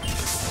thing.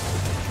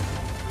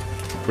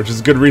 Which is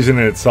a good reason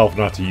in itself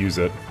not to use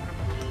it.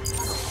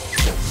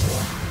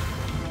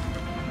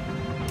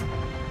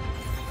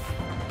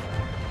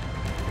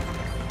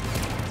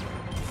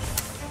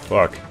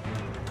 Fuck.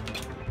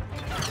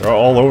 They're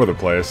all over the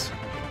place.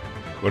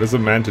 What is it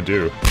meant to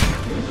do?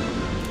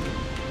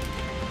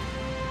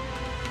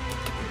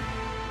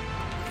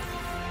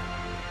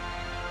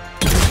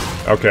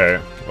 Okay,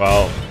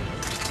 well,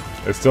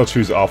 I still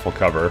choose awful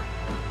cover.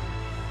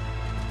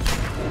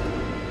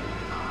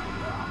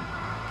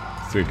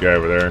 See a guy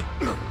over there.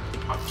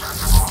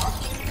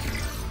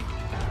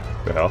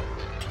 The hell?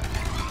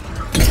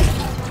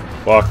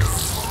 Fuck.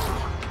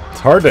 It's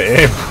hard to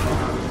aim.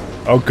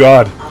 Oh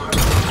god.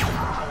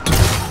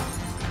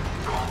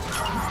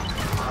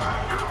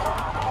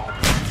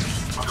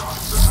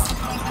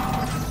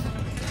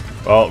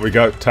 Well, we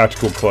got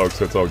tactical cloaks,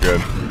 so it's all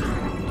good.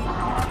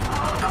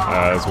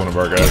 That's one of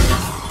our guys.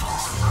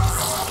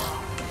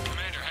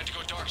 Commander had to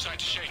go dark side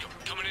to shake him.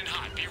 Coming in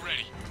hot. Be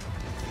ready.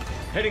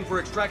 Heading for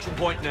extraction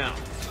point now.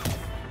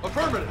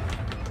 Affirmative.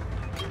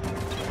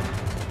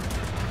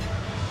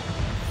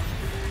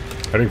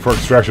 Heading for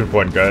extraction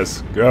point,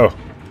 guys. Go.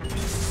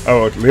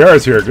 Oh,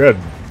 Liara's here. Good.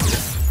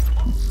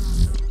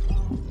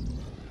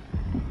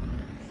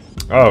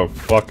 Oh,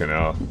 fucking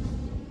hell.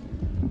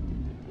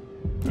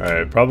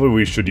 Alright, probably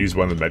we should use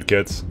one of the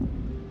medkits.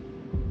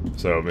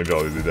 So maybe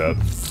I'll do that.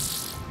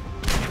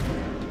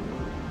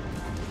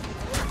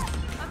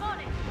 I'm on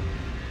it.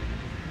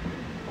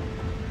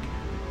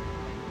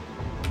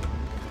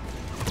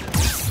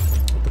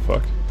 What the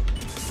fuck?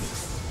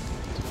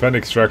 Defend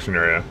extraction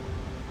area.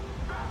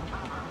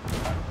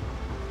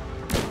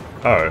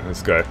 Oh,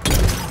 this guy.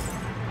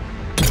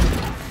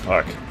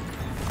 Fuck.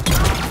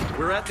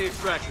 We're at the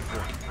extraction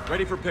point.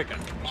 Ready for pickup.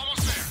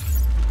 Almost there.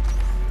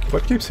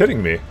 What keeps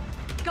hitting me?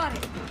 Got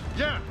it.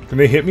 Yeah. Can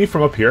they hit me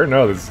from up here?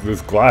 No,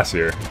 there's glass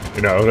here.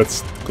 You know,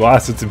 that's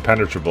glass that's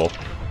impenetrable.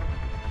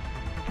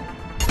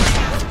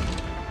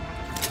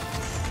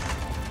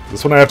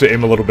 This one I have to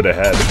aim a little bit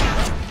ahead.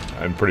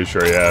 I'm pretty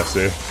sure, yeah,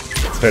 see?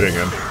 It's hitting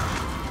him.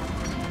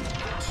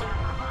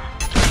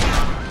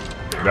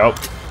 Nope.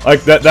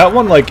 Like, that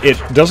one, like, it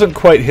doesn't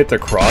quite hit the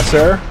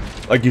crosshair.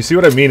 Like, you see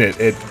what I mean?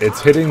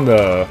 It's hitting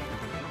the...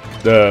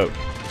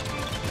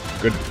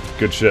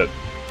 Good shit.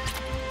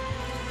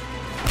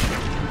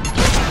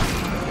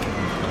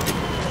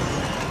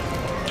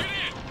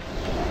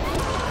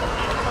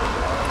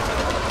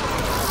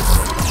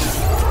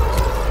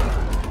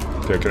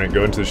 Okay, can I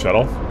go into the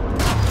shuttle?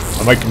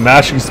 I'm like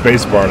mashing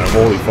spacebar and I'm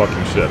holy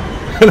fucking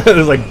shit.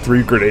 There's like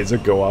 3 grenades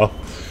that go off.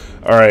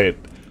 Alright.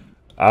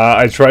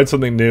 I tried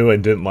something new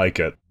and didn't like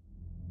it.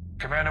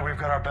 Commander, we've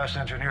got our best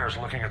engineers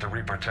looking at the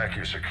Reaper tech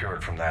you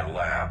secured from that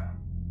lab.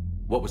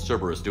 What was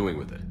Cerberus doing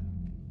with it?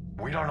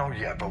 We don't know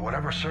yet, but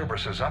whatever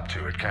Cerberus is up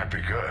to, it can't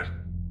be good.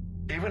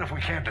 Even if we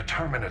can't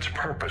determine its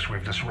purpose,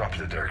 we've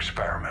disrupted their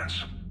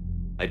experiments.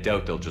 I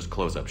doubt they'll just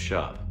close up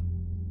shop.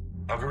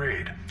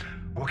 Agreed.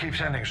 We'll keep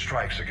sending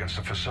strikes against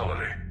the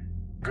facility.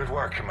 Good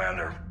work,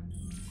 Commander.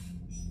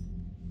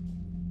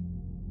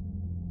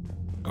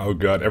 Oh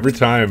god, every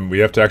time we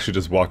have to actually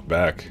just walk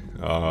back.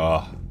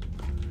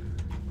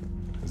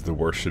 It's the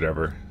worst shit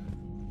ever.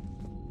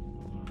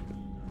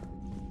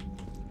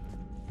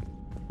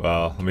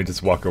 Well, let me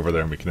just walk over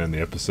there and we can end the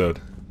episode.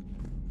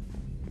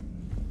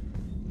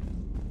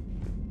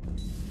 You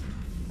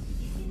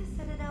see the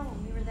Citadel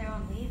when we were there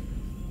on leave?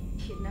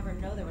 You'd never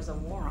know there was a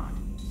war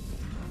on.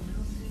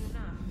 Well, soon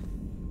enough.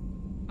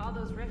 All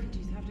those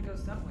refugees have to go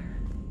somewhere.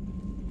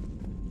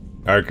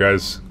 Alright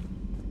guys.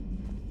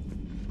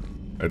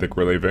 I think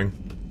we're leaving.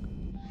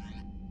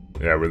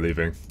 Yeah, we're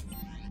leaving.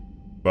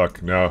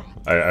 Fuck, no.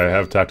 I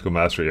have tactical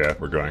mastery. Yeah,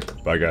 we're going.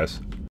 Bye guys.